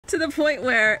To the point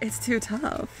where it's too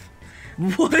tough.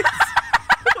 What?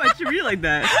 Why'd you be like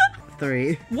that?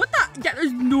 3. What the? Yeah,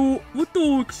 there's no. What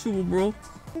the actual, bro?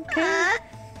 Was it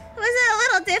a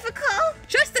little difficult?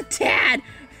 Just a tad.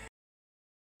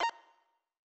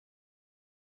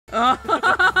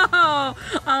 Oh,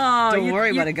 Don't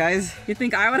worry about it, guys. You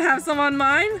think I would have some on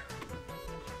mine?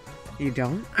 You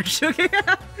don't? I'm joking.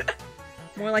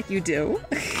 More like you do.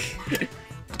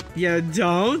 You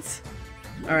don't?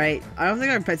 Alright, I don't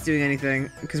think our pet's doing anything,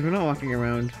 because we're not walking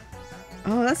around.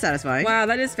 Oh, that's satisfying. Wow,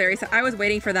 that is very. I was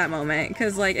waiting for that moment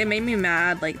because, like, it made me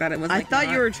mad, like that it was. Like, I thought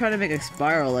you were trying to make a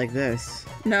spiral like this.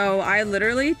 No, I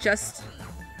literally just.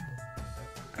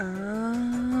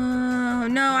 No,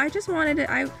 I just wanted it.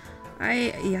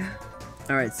 Yeah.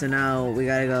 All right, so now we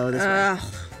gotta go this way.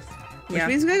 Which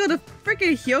means we gotta go to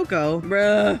freaking Hiyoko.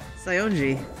 Bruh.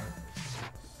 Sayonji.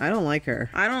 I don't like her.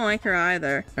 I don't like her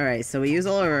either. All right, so we use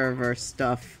all of our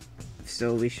stuff,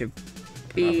 so we should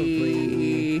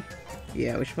probably.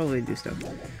 Yeah, we should probably do stuff.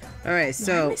 Alright,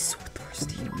 so... I'm so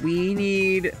thirsty. We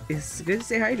need... It's good to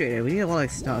stay hydrated. We need a lot of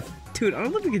stuff. Dude, I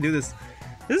don't know if we can do this.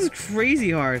 This is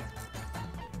crazy hard.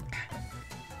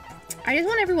 I just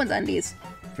want everyone's undies.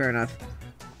 Fair enough.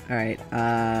 Alright,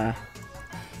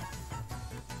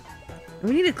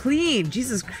 we need to clean!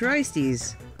 Jesus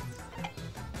Christies!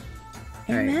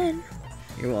 Amen. Right.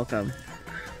 You're welcome.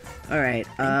 Alright,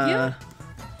 Thank you.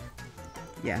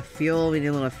 Yeah, fuel. We need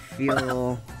a little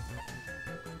fuel.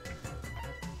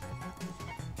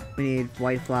 We need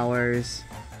white flowers.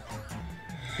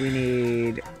 We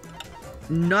need...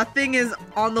 Nothing is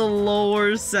on the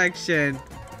lower section.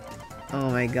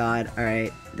 Oh my god.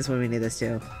 Alright. This one we need this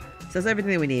too. So that's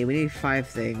everything that we need. We need 5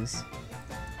 things.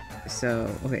 So,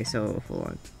 okay, so hold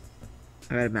on.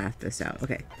 I gotta math this out.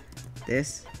 Okay.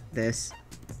 This.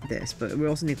 But we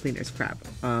also need cleaners. Crap.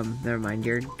 Never mind.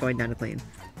 You're going down to clean.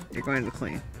 You're going to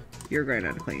clean. You're going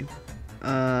down to clean.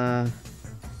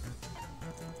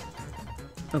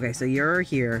 Okay, so you're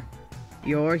here.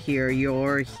 You're here.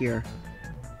 You're here.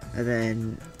 And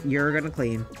then you're gonna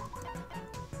clean.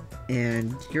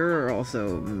 And you're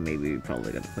also maybe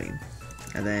probably gonna clean.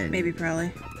 And then... Maybe,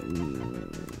 probably.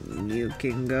 You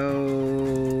can go...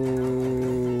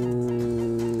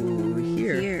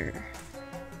 Here.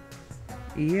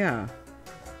 Yeah.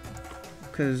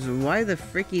 Because why the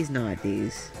frickies not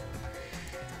these?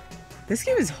 This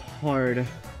game is hard.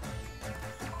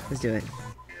 Let's do it.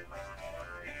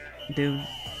 Dude.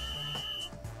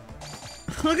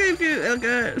 Look at you. Look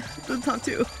at the top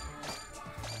 2.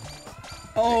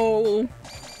 Oh.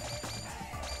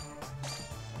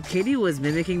 Katie was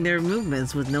mimicking their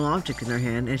movements with no object in her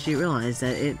hand, and she realized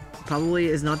that it probably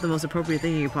is not the most appropriate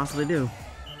thing you could possibly do.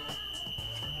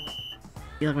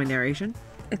 You like my narration?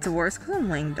 It's worse because I'm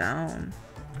laying down.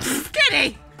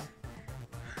 Katie!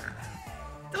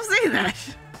 Don't say that!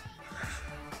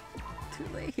 Too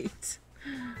late.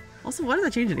 Also, why does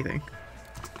that change anything?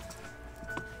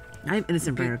 I'm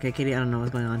innocent brain, okay, Katie? I don't know what's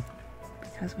going on.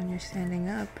 Because when you're standing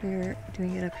up, you're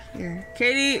doing it up here.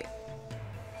 Katie!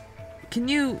 Can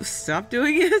you stop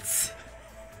doing it?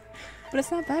 But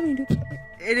it's not bad when you do it.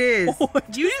 It is. Oh,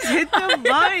 you just hit the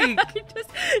mic! I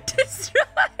just destroyed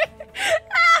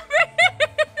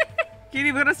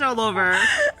Katie, we're gonna start all over.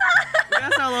 We're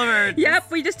gonna start all over.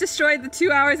 Yep, we just destroyed the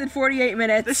 2 hours and 48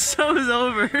 minutes. The show is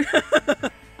over.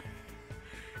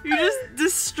 You just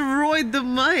destroyed the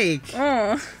mic.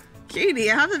 Oh. Katie,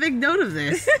 I have to make note of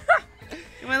this.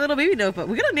 In my little baby notebook.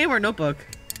 We gotta name our notebook.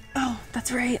 Oh,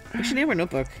 that's right. We should name our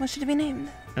notebook. What should it be named?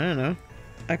 I don't know.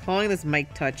 I'm calling this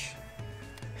Mic Touch.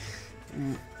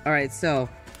 Alright, so.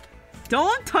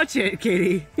 Don't touch it,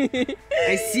 Katie.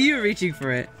 I see you reaching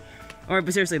for it. Alright,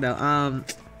 but seriously though,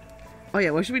 oh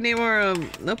yeah, what should we name our,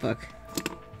 notebook?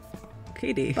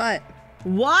 Katie. Butt.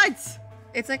 What?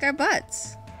 It's like our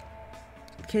butts.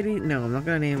 Katie, no, I'm not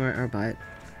gonna name our butt.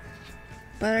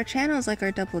 But our channel is like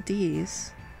our double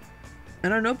D's.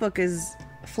 And our notebook is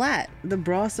flat. The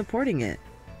bra supporting it.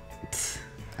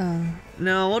 Oh.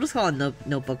 No, we'll just call it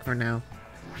notebook for now.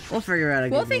 We'll figure out a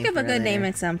good name. We'll think of a good name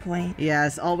at some point.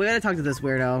 Yes. Oh, we gotta talk to this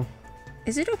weirdo.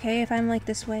 Is it okay if I'm like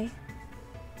this way?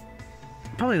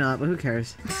 Probably not, but who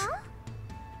cares? Huh?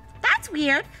 That's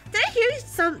weird. Did I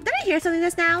hear something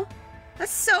just now?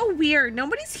 That's so weird.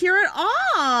 Nobody's here at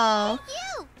all. Thank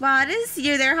you. Wow, I didn't see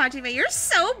you there, Hajime. You're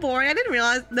so boring. I didn't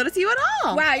notice you at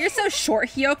all. Wow, you're so short,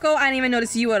 Hiyoko. I didn't even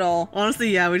notice you at all. Honestly,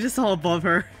 yeah, we just saw above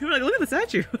her. We were like, look at the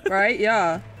statue. Right?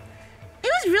 Yeah.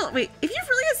 It was real. Wait, if you're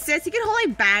really a sis, you can hold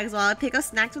my bags while I pick up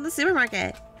snacks from the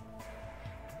supermarket.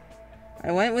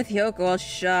 I went with Hiyoko while she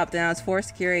shopped, and I was forced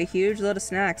to carry a huge load of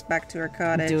snacks back to her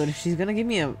cottage. Dude, she's gonna give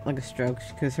me a stroke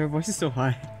because her voice is so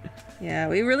high. Yeah,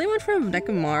 we really went from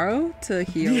Nekomaru to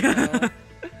Hiyoko. Yeah.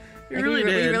 We really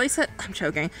did. We really said. I'm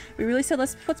choking. We really said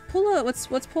let's pull a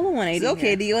 180. It's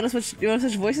okay. Do you want to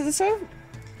switch voices and stuff?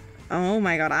 Oh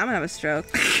my god, I'm gonna have a stroke.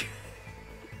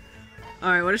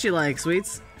 All right. What does she like?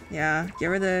 Sweets? Yeah,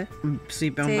 give her the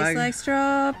Sweet bone tastes bag. like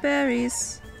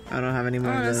strawberries I don't have any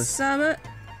more on of a those. summer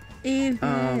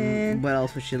evening. What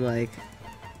else would she like?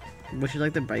 Would she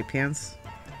like the bright pants?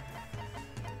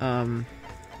 Oh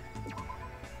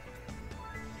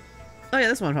yeah,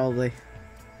 this one probably.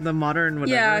 The modern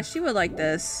whatever. Yeah, she would like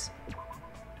this.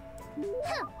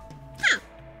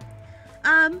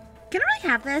 Can I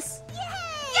have this? Yay!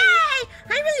 Yay!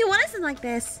 I really wanted something like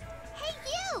this. Hey,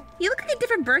 you! You look like a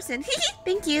different person.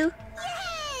 Thank you.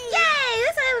 Yay! Yay!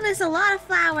 This time there's a lot of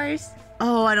flowers.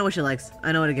 Oh, I know what she likes.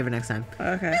 I know what to give her next time.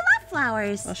 Okay. I love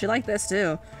flowers. Well, she liked this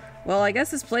too. Well, I guess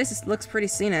this place looks pretty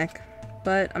scenic,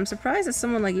 but I'm surprised that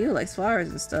someone like you likes flowers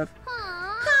and stuff.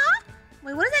 Huh?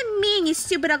 Wait, what does that mean, you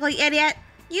stupid ugly idiot?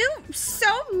 You so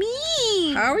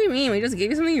mean. How are we mean? We just gave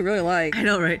you something you really like. I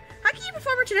know, right? How can you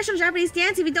perform a traditional Japanese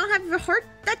dance if you don't have a heart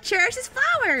that cherishes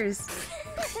flowers?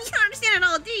 You don't understand at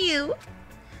all, do you?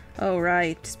 Oh,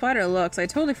 right. Despite her looks, I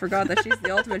totally forgot that she's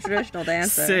the ultimate traditional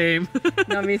dancer. Same.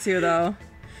 No, me too, though.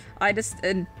 I just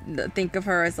think of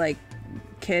her as, like,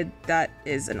 kid that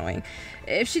is annoying.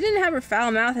 If she didn't have her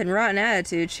foul mouth and rotten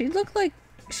attitude, she'd look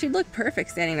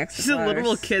perfect standing next to She's a flowers.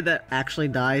 literal kid that actually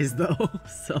dies, though.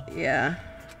 So. Yeah.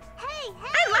 Hey,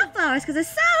 I love flowers because they're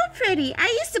so pretty. I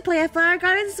used to play at flower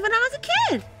gardens when I was a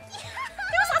kid.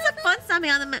 There was lots of fun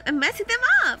stomping on them and messing them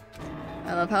up.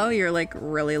 I love how you're, like,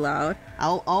 really loud.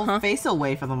 I'll face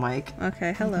away from the mic.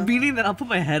 Okay, hello. Meaning that I'll put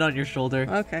my head on your shoulder.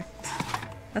 Okay.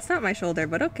 That's not my shoulder,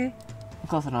 but okay.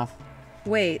 Close enough.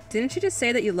 Wait, didn't you just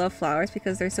say that you love flowers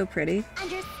because they're so pretty?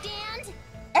 understand?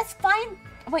 It's fine.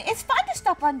 Wait, it's fun to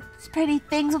stomp on pretty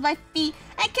things with my feet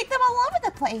and kick them all over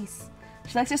the place.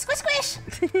 She likes to squish squish.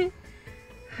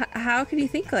 How can you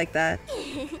think like that?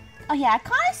 Oh yeah,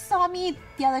 Connie saw me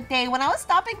the other day when I was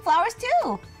stomping flowers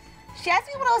too. She asked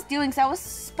me what I was doing,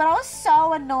 but I was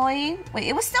so annoying. Wait,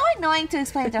 it was so annoying to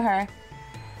explain to her.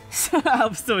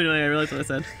 I'm so annoying. I realized what I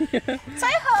said. So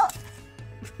I hope.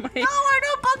 My, Oh, our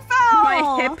notebook fell.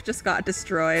 my hip just got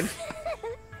destroyed.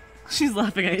 She's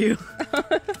laughing at you.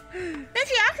 Then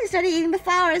she actually started eating the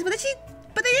flowers, but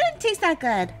they didn't taste that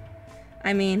good.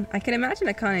 I mean, I can imagine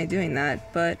Akane doing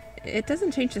that, but it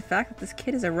doesn't change the fact that this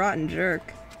kid is a rotten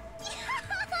jerk.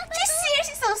 She's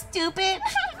seriously so stupid.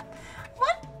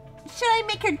 What should I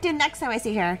make her do next time I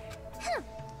see her?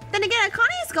 Then again,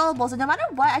 Akane is gullible, so no matter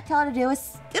what I tell her to do,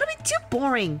 it'll be too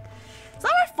boring. It's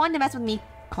not more fun to mess with me,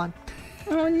 Con.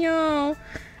 Oh no.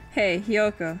 Hey,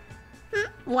 Hiyoko.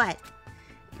 What?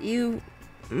 You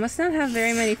must not have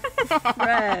very many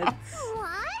friends.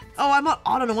 What? Oh, I'm on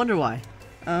auto. No wonder why.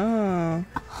 Oh.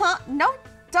 Huh? No,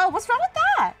 duh, what's wrong with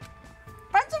that?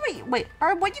 Friends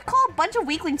are what you call a bunch of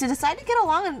weaklings who decide to get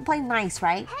along and play nice,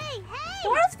 right? Hey, The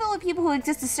world's filled with people who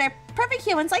exist to serve perfect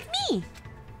humans like me.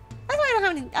 That's why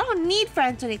I don't need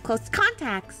friends or any close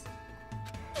contacts.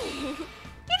 You're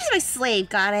just my slave,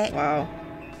 got it? Wow.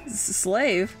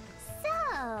 Slave?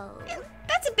 so...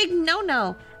 That's a big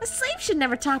no-no. A slave should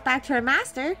never talk back to her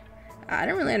master. I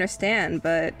don't really understand,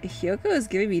 but Hiyoko is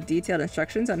giving me detailed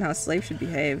instructions on how slaves should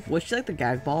behave. Would she like the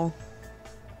gag ball?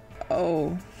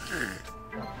 Oh.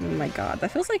 Oh my god,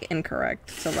 that feels like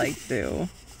incorrect to like do.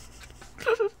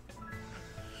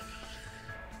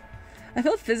 I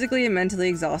felt physically and mentally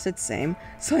exhausted, same,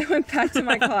 so I went back to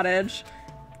my cottage.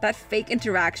 That fake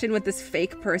interaction with this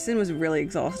fake person was really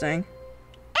exhausting.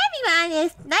 Everyone,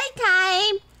 it's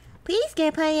nighttime. Please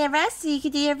get plenty of rest so you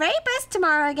can do your very best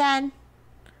tomorrow again.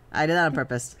 I did that on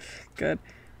purpose. Good.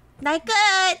 Night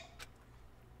good.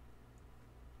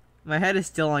 My head is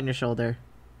still on your shoulder.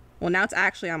 Well, now it's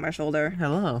actually on my shoulder.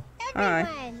 Hello. Hi.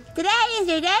 Everyone. Today is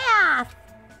your day off.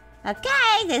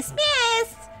 Okay,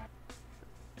 dismissed.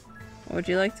 What would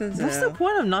you like to do? What's the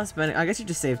point of not spending? I guess you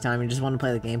just save time. You just want to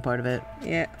play the game part of it.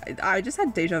 Yeah, I just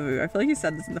had deja vu. I feel like you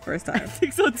said this in the first time. I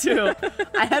think so too.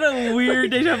 I had a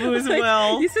weird deja vu as Like,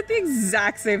 well. You said the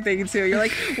exact same thing too. You're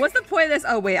like, what's the point of this?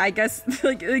 Oh wait, I guess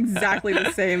like exactly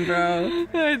the same, bro.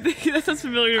 I think that sounds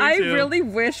familiar to me I too. really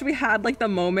wish we had like the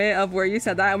moment of where you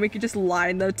said that and we could just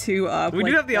line the two up. We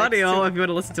like, do have the next audio to- if you want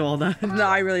to listen to all that. No,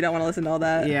 I really don't want to listen to all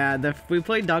that. Yeah, we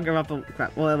played Danganronpa.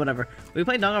 Crap. Well, whatever. We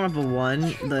played Danganronpa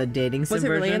 1, the dating sim Was it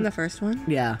really version. in the first one?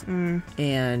 Yeah.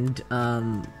 And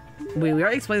we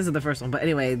already explained this in the first one, but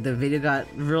anyway, the video got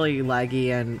really laggy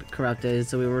and corrupted,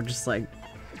 so we were just like,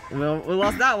 Well, we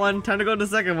lost that one. Time to go to the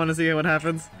second one to see what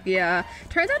happens. Yeah.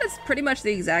 Turns out it's pretty much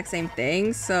the exact same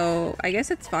thing, so I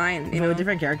guess it's fine. You know, with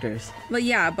different characters. But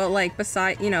yeah, but like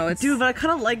beside, you know, it's. Dude, but I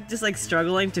kind of like just like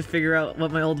struggling to figure out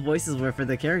what my old voices were for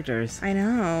the characters. I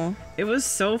know. It was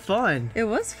so fun. It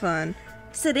was fun.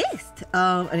 Sadist.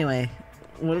 Anyway,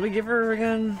 what do we give her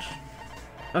again?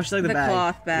 Oh, she's like the bag.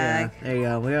 cloth bag. Yeah, there you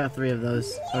go. We got 3 of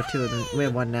those. Or 2 of them. We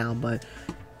have 1 now, but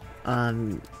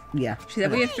yeah. She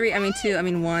said we have 3. I mean 2. I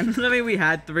mean 1. I mean, we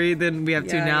had 3, then we have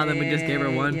 2 now, then we just gave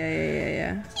her 1.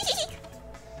 Yeah.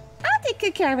 I'll take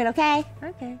good care of it, okay?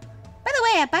 Okay. By the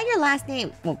way, about your last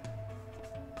name. Well,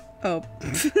 Oh.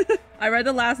 I read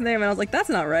the last name and I was like, that's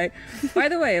not right. By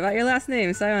the way, about your last name,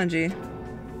 Sionji.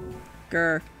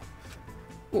 Grr.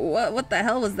 What the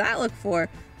hell was that look for?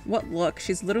 What look?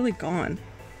 She's literally gone.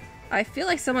 I feel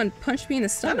like someone punched me in the I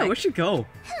stomach. don't know, where'd she go?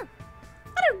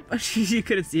 You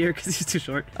couldn't see her because she's too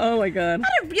short. Oh my god. I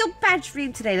had a real bad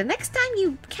dream today. The next time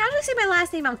you casually say my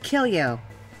last name, I'll kill you.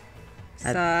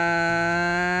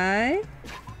 Sai.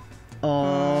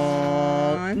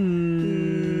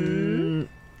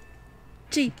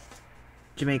 G.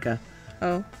 Jamaica.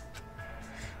 Oh.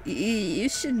 You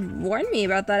should warn me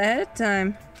about that ahead of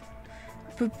time.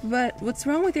 But what's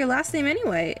wrong with your last name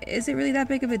anyway? Is it really that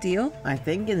big of a deal? I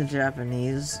think in the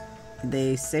Japanese,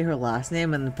 they say her last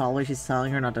name and probably she's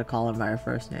telling her not to call her by her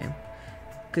first name.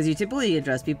 Because you typically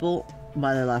address people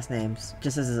by their last names,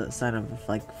 just as a sign of,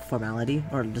 like, formality,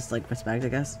 or just, like, respect, I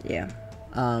guess. Yeah.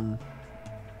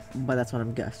 But that's what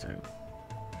I'm guessing.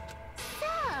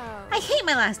 I hate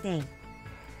my last name.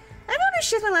 Everyone who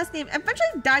shares my last name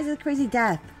eventually dies a crazy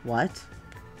death. What?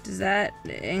 Does that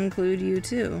include you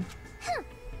too?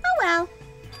 Oh well.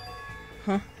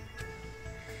 Huh?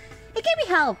 It can't be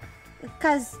helped,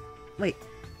 because... Wait.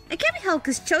 It can't be helped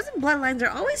because chosen bloodlines are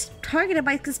always targeted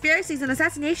by conspiracies and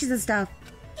assassinations and stuff.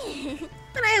 When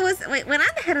I'm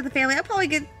the head of the family, I'll probably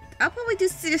do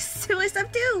similar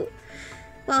stuff too.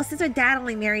 Well, since my dad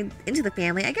only married into the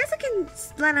family, I guess I can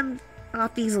let him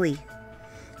off easily.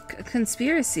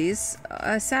 Conspiracies?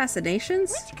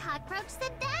 Assassinations? Which cockroach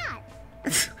said that?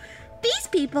 These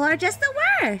people are just the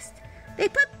worst. They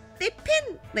put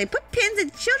pins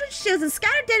in children's shoes and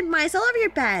scatter dead mice all over your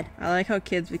bed. I like how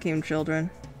kids became children.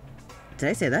 Did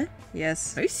I say that?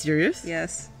 Yes. Are you serious?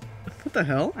 Yes. What the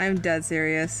hell? I'm dead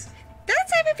serious. They're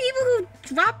the type of people who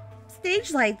drop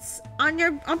stage lights on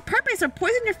purpose or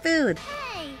poison your food.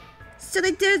 Hey! So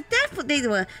they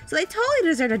totally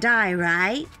deserve to die,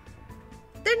 right?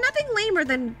 There's nothing lamer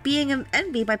than being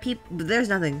envied by people. There's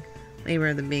nothing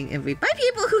lamer than being envied by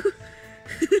people who.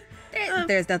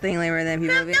 There's nothing lamer than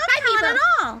people. have no talent at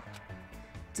all.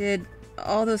 Did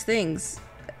all those things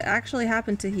actually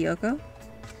happen to Hiyoko?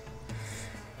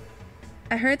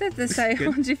 I heard that the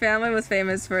Sionji family was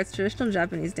famous for its traditional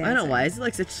Japanese dancing. I don't know, why is it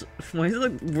like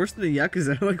worse than the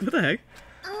Yakuza? Like, what the heck?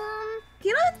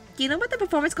 You know what the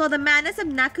performance called? The Madness of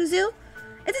Nakuzu?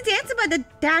 It's a dance about the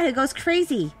dad who goes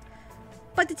crazy.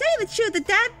 But to tell you the truth, the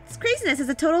dad's craziness is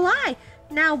a total lie.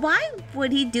 Now, why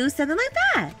would he do something like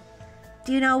that?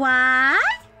 Do you know why?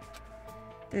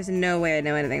 There's no way I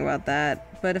know anything about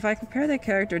that. But if I compare the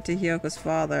character to Hiyoko's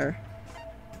father...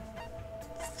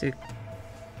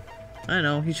 I don't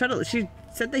know. She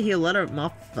said that he let her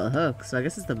off the hook, so I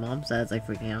guess it's the mom's dad's like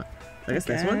freaking out. So I guess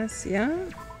this one? Yeah?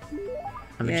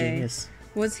 I'm a Yay. genius.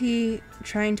 Was he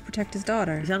trying to protect his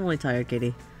daughter? You sound really tired,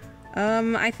 Katie.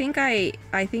 I'm not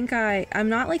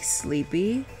like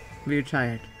sleepy, But you're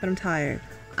tired. but I'm tired.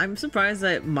 I'm surprised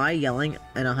that my yelling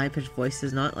in a high-pitched voice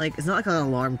is not like, it's not like an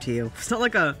alarm to you. It's not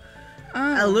like a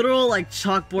literal like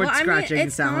chalkboard scratching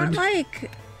it's sound. not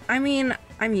like, I'm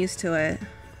used to it.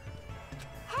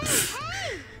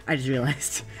 I just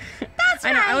realized. That's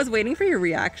I know, right. I was waiting for your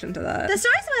reaction to that. The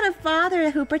story's about a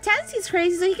father who pretends he's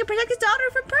crazy so he can protect his daughter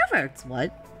from perverts.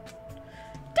 What?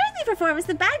 During the performance,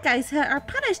 the bad guys are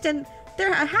punished, and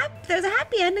there's a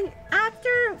happy ending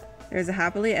after. There's a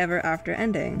happily ever after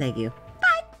ending. Thank you.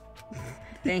 But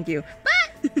Thank you.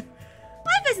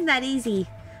 life isn't that easy.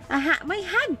 My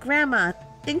hag grandma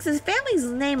thinks his family's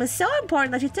name is so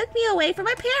important that she took me away from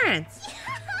my parents.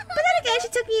 But then again, she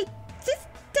did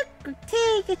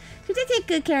take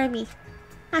good care of me.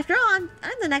 After all, I'm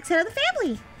the next head of the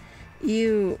family.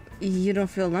 You don't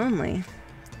feel lonely.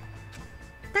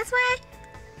 That's why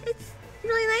it's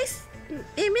really nice.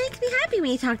 It makes me happy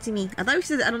when you talk to me. I thought you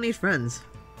said I don't need friends.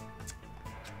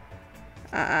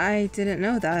 I didn't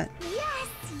know that.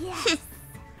 Yes!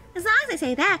 As long as I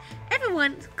say that,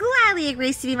 everyone gladly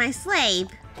agrees to be my slave.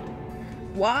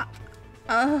 What?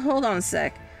 Hold on a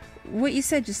sec. What you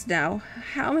said just now,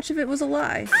 how much of it was a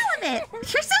lie? All of it.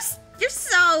 You're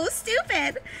so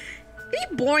stupid. It'd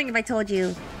be boring if I told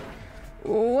you.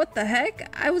 What the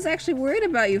heck? I was actually worried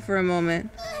about you for a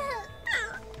moment.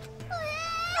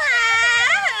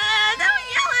 Don't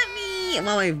yell at me!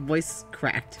 Well, my voice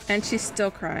cracked. And she's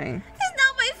still crying. It's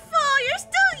not my fault. You're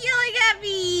still yelling at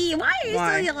me. Why are you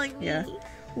Why? still yelling at me? Yeah.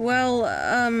 Well,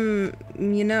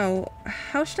 you know,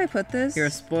 how should I put this? You're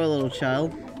a spoiled little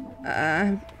child.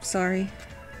 Sorry.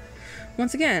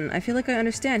 Once again, I feel like I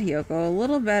understand Hiyoko a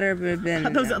little better, but I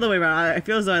thought it was the other way around. I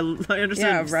feel as though I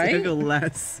understand Yeah, right? Hiyoko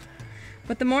less.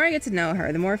 But the more I get to know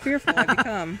her, the more fearful I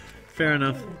become. Fair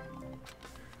enough.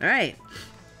 Alright.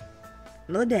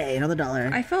 Another day, another dollar.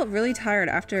 I felt really tired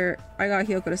after I got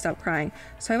Hiyoko to stop crying,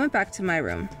 so I went back to my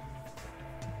room.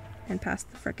 And passed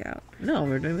the frick out. No,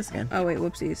 we're doing this again. Oh wait,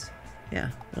 whoopsies. Yeah,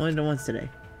 only done once today.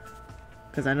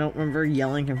 Because I don't remember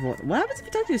yelling her voice. What happens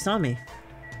if you actually saw me?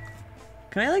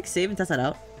 Can I, like, save and test that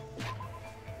out?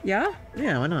 Yeah?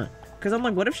 Yeah, why not? Because I'm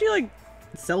like, what if she, like,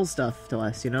 sells stuff to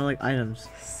us, you know? Like, items.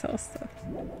 So stuff.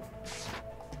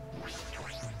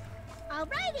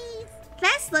 Alrighty.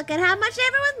 Let's look at how much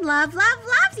everyone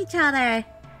loves each other.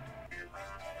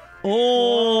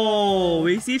 Oh,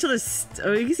 we see each other's...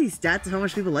 we can see stats of how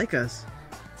much people like us.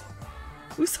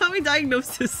 Who saw me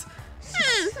diagnosis?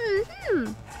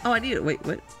 Oh, I need it. Wait,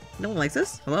 what? No one likes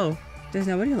us? Hello? Does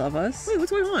nobody love us? Wait,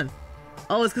 what's going on?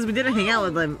 Oh, it's because we didn't hang out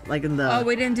with them, like, in the... Oh,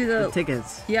 we didn't do the the...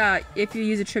 tickets. Yeah, if you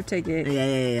use a trip ticket.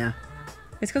 Yeah.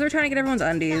 It's because we're trying to get everyone's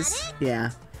undies.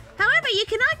 Yeah. However, you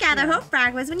cannot gather hope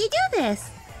fragments when you do this.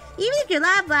 Even if your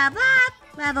blah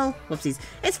level, whoopsies,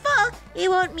 is full, it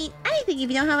won't mean anything if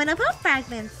you don't have enough hope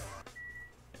fragments.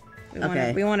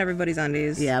 We want everybody's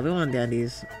undies. Yeah, we want the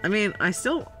undies. I mean, I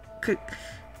still could...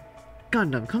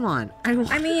 Gundam, come on.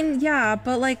 I mean, yeah,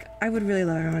 but like, I would really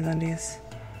love everyone's undies.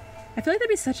 I feel like that'd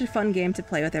be such a fun game to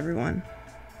play with everyone.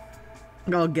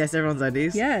 Oh, guess everyone's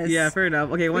IDs? Yes. Yeah, fair enough.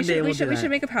 Okay, one day we'll do that. We should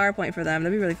make a PowerPoint for them.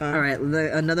 That'd be really fun. Alright,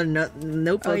 another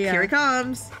notebook. Oh, yeah. Here it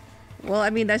comes. Well, I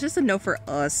mean, that's just a note for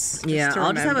us. Yeah,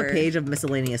 I'll just have a remember. page of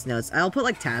miscellaneous notes. I'll put,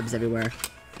 like, tabs everywhere.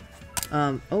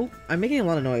 Oh, I'm making a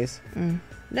lot of noise.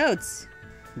 Notes.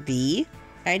 The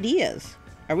ideas.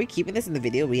 Are we keeping this in the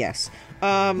video? Yes.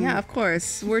 Yeah, of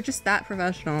course. We're just that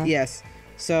professional. Yes.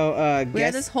 So, We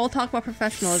had this whole talk about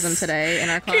professionalism today in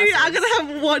our class. Katie, I'm gonna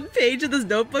have one page of this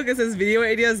notebook that says video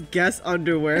ideas, guess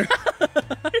underwear.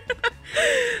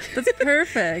 That's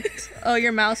perfect. Oh,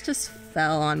 your mouse just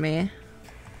fell on me.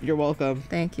 You're welcome.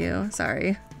 Thank you.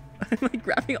 Sorry. I'm like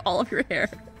grabbing all of your hair.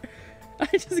 I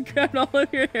just grabbed all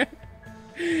of your hair.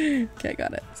 Okay,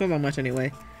 got it. It's not that much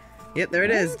anyway. Yep, there it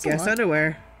Yeah, is. that's a Guess lot.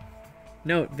 underwear.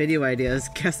 Note, video ideas,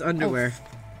 guess underwear.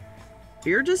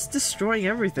 You're just destroying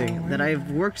everything that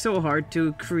I've worked so hard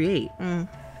to create.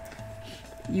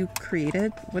 You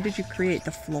created? What did you create?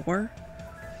 The floor?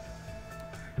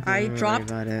 I worry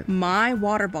dropped about it. my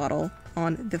water bottle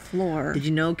on the floor. Did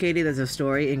you know, Katie, there's a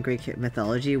story in Greek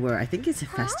mythology where I think it's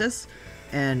Hephaestus,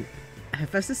 and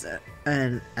Hephaestus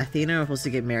and Athena are supposed to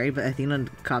get married, but Athena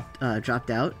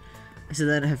dropped out. So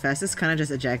then Hephaestus kind of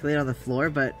just ejaculated on the floor,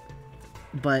 but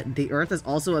the Earth is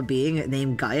also a being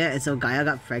named Gaia, and so Gaia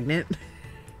got pregnant.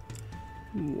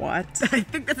 What? I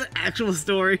think that's an actual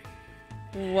story.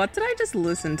 What did I just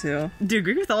listen to? Dude,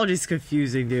 Greek mythology is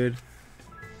confusing, dude.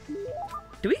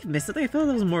 Did we miss something? I feel like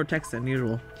there was more text than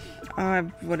usual. I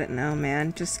wouldn't know,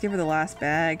 man. Just give her the last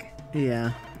bag.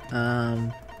 Yeah.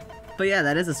 But yeah,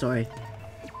 that is a story.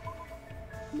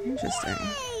 Interesting.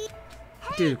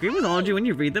 Dude, Greek mythology, when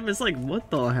you read them, it's like, what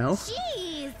the hell?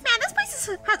 Jeez. Man, this place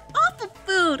has awful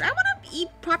food. I want to eat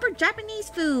proper Japanese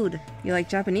food. You like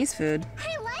Japanese food?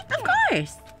 I like Of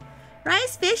course.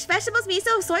 Rice, fish, vegetables,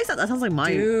 miso, soy sauce. That sounds like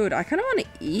mine. Dude, I kind of want to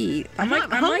eat. I'm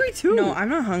hungry too. No, I'm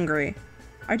not hungry.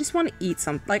 I just want to eat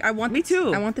something. Like, I want. Me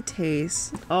too. I want the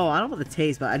taste. Oh, I don't want the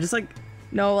taste, but I just like...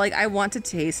 No, like, I want to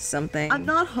taste something. I'm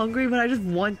not hungry, but I just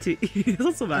want to eat. It's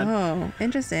not so bad. Oh,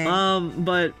 interesting.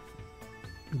 But...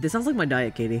 This sounds like my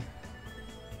diet, Katie.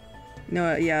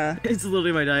 No, yeah. It's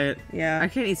literally my diet. Yeah. I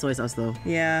can't eat soy sauce, though.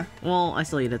 Yeah. Well, I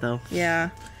still eat it, though.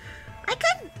 Yeah. I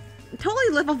could totally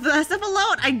live off that stuff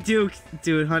alone. I do,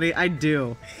 dude, honey, I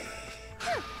do.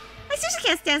 I seriously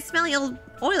can't stand smelly old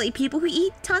oily people who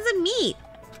eat tons of meat.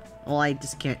 Well, I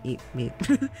just can't eat meat.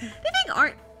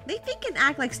 They think and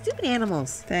act like stupid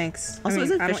animals. Thanks. Also,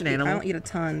 isn't fish an I animal? don't eat a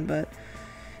ton, but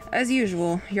as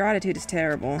usual, your attitude is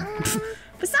terrible.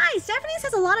 Besides, Japanese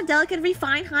has a lot of delicate,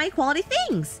 refined, high-quality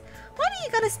things. Why do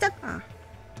you gotta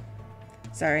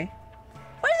Sorry.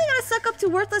 Why do they gotta suck up to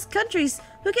worthless countries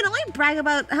who can only brag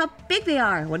about how big they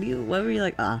are? What were you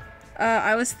like,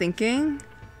 I was thinking,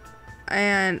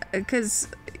 and because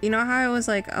you know how I was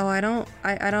like, oh, I don't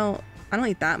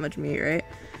eat that much meat, right?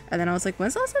 And then I was like,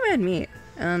 when's the last time I had meat?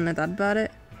 And I thought about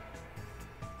it.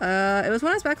 It was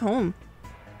when I was back home,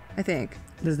 I think.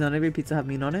 Does none of your pizza have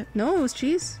meat on it? No, it was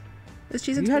cheese. It was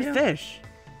cheese and You tomato. had fish.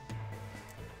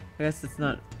 I guess it's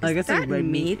not. I guess that like red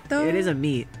meat, though? It is a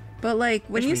meat. But like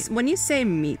when Fish when you say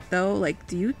meat though, like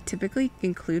do you typically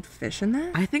include fish in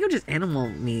that? I think of just animal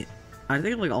meat. I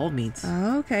think of like all meats.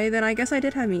 Oh, okay, then I guess I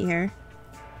did have meat here.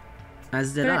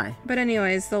 As did I. But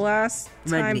anyways, the last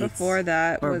Red time meats. before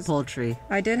that Or was poultry.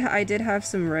 I did have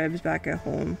some ribs back at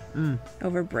home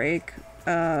over break.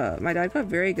 My dad got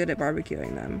very good at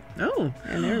barbecuing them, Oh.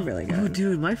 and they were really good. Oh,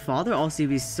 dude, my father also used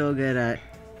to be so good at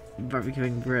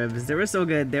barbecuing ribs. They were so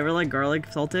good. They were like garlic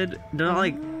salted. They're not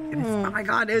like. Oh my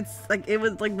god, it's like it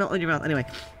was like melt in your mouth. Anyway,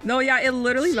 No, yeah, it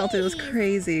literally melted. It was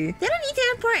crazy. They don't need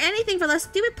to import anything from those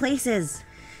stupid places.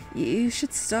 You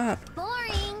should stop.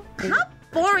 Boring. How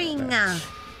boring.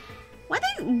 Why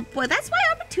they? Well, that's why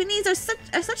opportunities are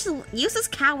such useless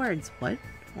cowards. what?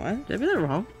 What? Did I be that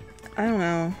wrong? I don't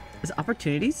know. Is it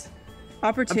opportunities?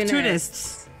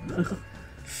 Opportunists.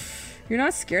 You're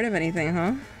not scared of anything,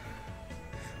 huh?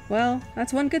 Well,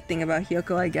 that's one good thing about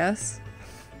Hiyoko, I guess.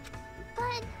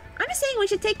 But I'm just saying we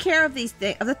should take care of these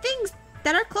of the things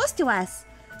that are close to us.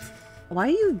 Why are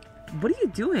you? What are you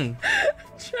doing?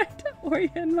 Trying to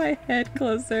orient my head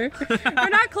closer. Or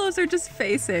not closer, just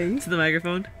facing. To the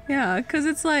microphone? Yeah, because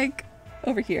it's like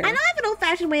over here. I know I have an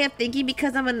old-fashioned way of thinking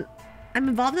because I'm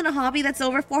involved in a hobby that's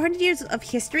over 400 years of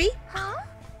history. huh?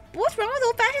 What's wrong with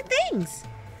old-fashioned things?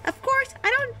 Of course, I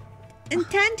don't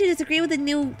intend to disagree with the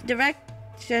new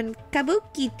direction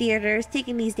kabuki theater is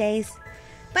taking these days.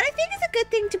 But I think it's a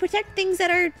good thing to protect things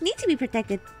that need to be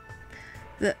protected.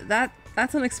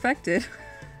 That's unexpected.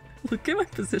 Look at my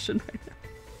position right now.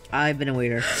 I've been a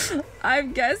waiter. I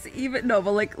guess even no,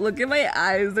 but like look at my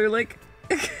eyes. They're like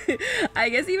I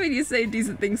guess even you say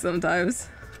decent things sometimes.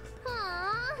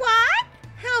 Aw. What?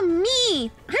 How mean!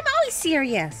 I'm always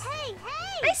serious. Hey,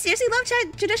 I hey. seriously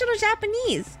love traditional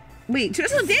Japanese. Wait,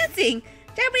 traditional dancing,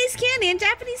 Japanese candy, and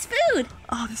Japanese food.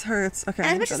 Oh, this hurts. Okay.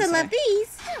 As much as I love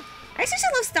these, I seriously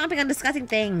love stomping on disgusting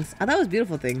things. Oh, that was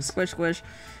beautiful things. Squish squish.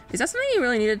 Is that something you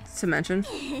really needed to mention?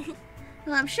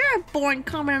 Well, I'm sure a boring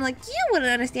commenter like you wouldn't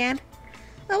understand.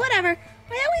 But whatever.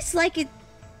 I always like it.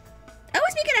 I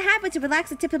always make it a habit to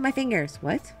relax the tips of my fingers.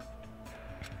 What?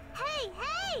 Hey,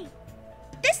 hey.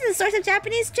 This is the source of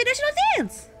Japanese traditional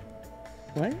dance.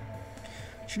 What?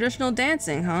 Traditional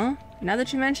dancing, huh? Now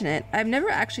that you mention it, I've never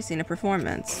actually seen a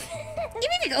performance. You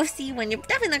need to go see one. You're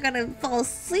definitely not gonna fall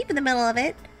asleep in the middle of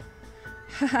it.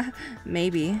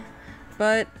 Maybe.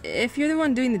 But if you're the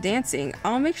one doing the dancing,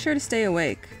 I'll make sure to stay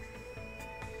awake.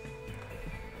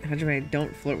 Hajime,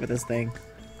 don't flirt with this thing.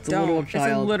 It's a Don't. little It's a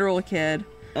child. literal kid.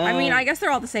 I mean, Oh. I guess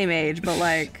they're all the same age, but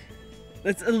like,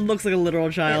 It looks like a literal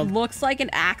child. it looks like and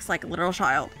acts like a literal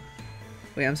child.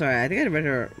 Wait, I'm sorry. I think I read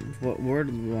her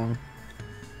word wrong.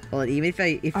 Well, even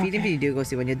even if you do go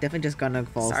see one, you're definitely just gonna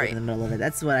fall Sorry. asleep in the middle of it.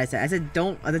 That's what I said. I said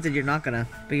don't. I said you're not gonna,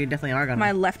 but you definitely are gonna.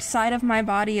 My left side of my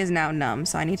body is now numb,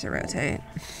 so I need to rotate.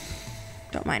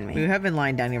 Don't mind We me. have been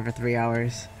lying down here for 3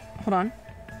 hours. Hold on.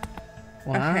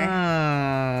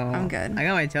 Wow. I'm good. I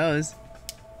got my toes.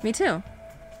 Me too.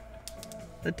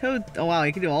 The toe. Oh wow,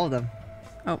 you can do all of them.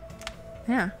 Oh,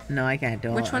 yeah. No, I can't do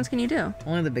all. Which ones can you do?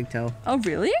 Only the big toe Oh,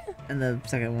 really? and the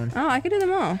second one. Oh, I could do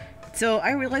them all. So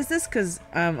I realized this because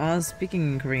I was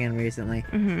speaking Korean recently.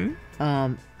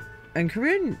 Mm-hmm. In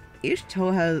Korean, each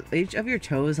of your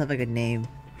toes have like a name.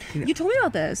 You told me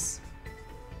about this.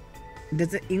 Does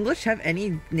the English have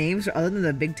any names other than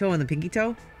the big toe and the pinky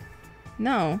toe?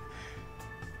 No,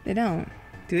 they don't.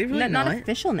 Do they really Not not?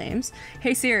 official names.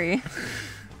 Hey Siri.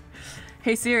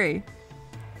 Hey Siri.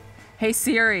 Hey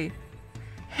Siri.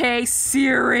 Hey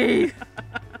Siri.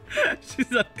 She's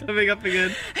not coming up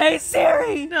again. Hey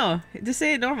Siri. No, just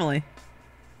say it normally.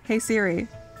 Hey Siri.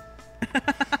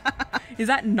 Is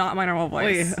that not my normal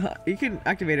voice? Wait, you can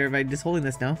activate her by just holding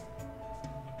this now.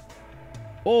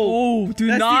 Oh, do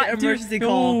that's not the emergency do,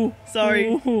 call. no,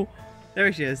 Sorry. no.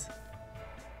 There she is.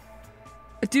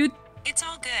 Dude, It's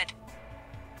all good.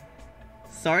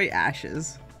 Sorry,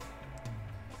 Ashes.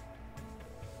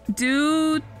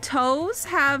 do toes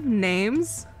have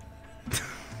names?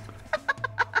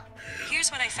 Here's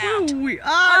what I found.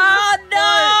 Oh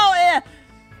no! Eh.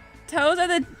 Toes are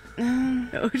the.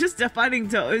 It was just defining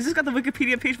toe. It's just got the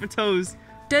Wikipedia page for toes.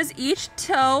 Does each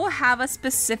toe have a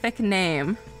specific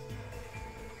name?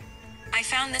 I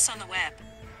found this on the web.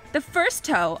 The first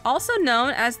toe, also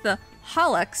known as the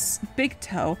hallux, big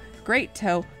toe, great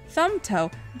toe, thumb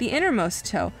toe, the innermost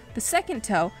toe, the second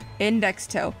toe, index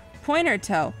toe, pointer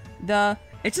toe, the...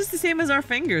 It's just the same as our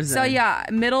fingers. So then. yeah,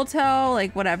 middle toe,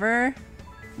 like whatever.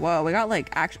 Whoa, we got like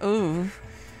actual... Ooh.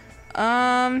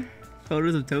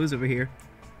 Photos of toes over here.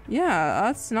 Yeah,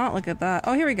 let's not look at that.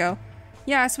 Oh, here we go.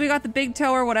 Yeah, so we got the big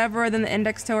toe or whatever, then the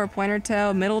index toe or pointer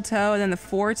toe, middle toe, and then the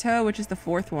four-toe, which is the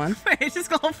fourth one. Wait, it's just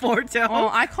called four-toe? Oh,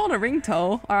 I call it a ring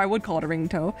toe, or I would call it a ring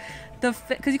toe.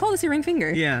 Because you call this your ring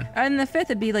finger. Yeah. And the fifth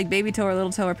would be like baby toe or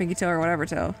little toe or pinky toe or whatever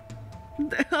toe.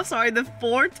 I'm sorry, the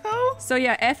four-toe? So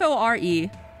yeah, F-O-R-E.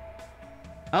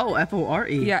 Oh,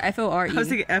 F-O-R-E. Yeah, F-O-R-E. I was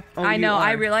thinking F-O-U-R. I know,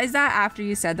 I realized that after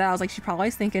you said that. I was like, she probably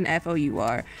is thinking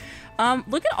F-O-U-R.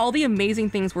 Look at all the amazing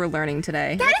things we're learning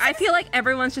today. Like, I feel like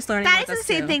everyone's just learning That about is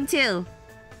the same thing too.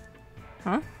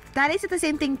 Huh? That is the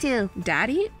same thing too.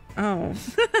 Daddy? Oh.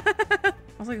 I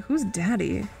was like, who's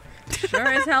daddy? Sure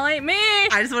as hell ain't me.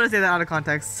 I just want to say that out of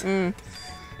context.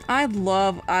 I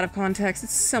love out of context.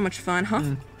 It's so much fun,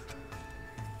 huh?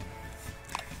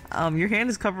 Your hand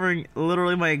is covering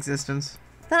literally my existence.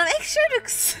 Then I'll make sure to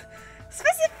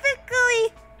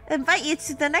specifically invite you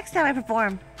to the next time I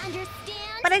perform. Understand?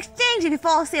 But in exchange, if you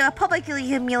fall asleep, I'll publicly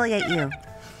humiliate you.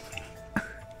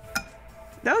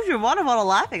 That was your water bottle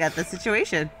laughing at the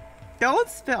situation. Don't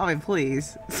spit on me,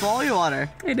 please. Swallow your water.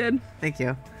 I did. Thank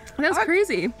you. That was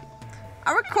crazy.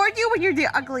 I'll record you when you're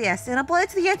the ugliest and upload it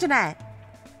to the internet.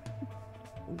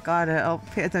 Got it. I'll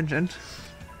pay attention.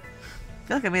 I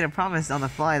feel like I made a promise on the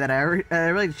fly that I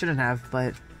really shouldn't have,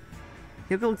 but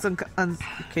Hiyoko looks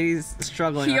Katie's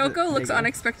struggling. Hiyoko looks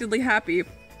unexpectedly happy.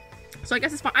 So I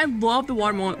guess it's fine. I love the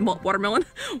watermelon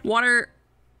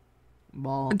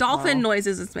dolphin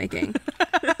noises it's making.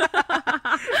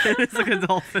 It is like a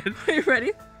dolphin. Are you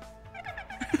ready?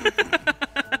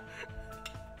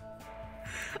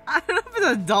 I don't know if it's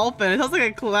a dolphin. It sounds like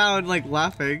a clown, like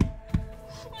laughing.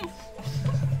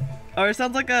 Or it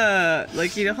sounds like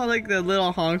you know how like the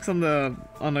little honks on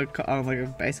like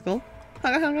a bicycle.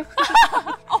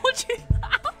 Oh, jeez.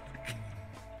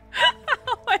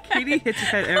 Oh my God. Katie hits her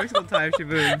head every single time she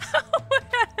moves.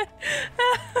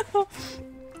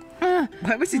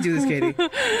 Why must you do this, Katie?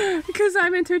 Because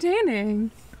I'm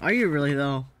entertaining. Are you really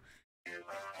though?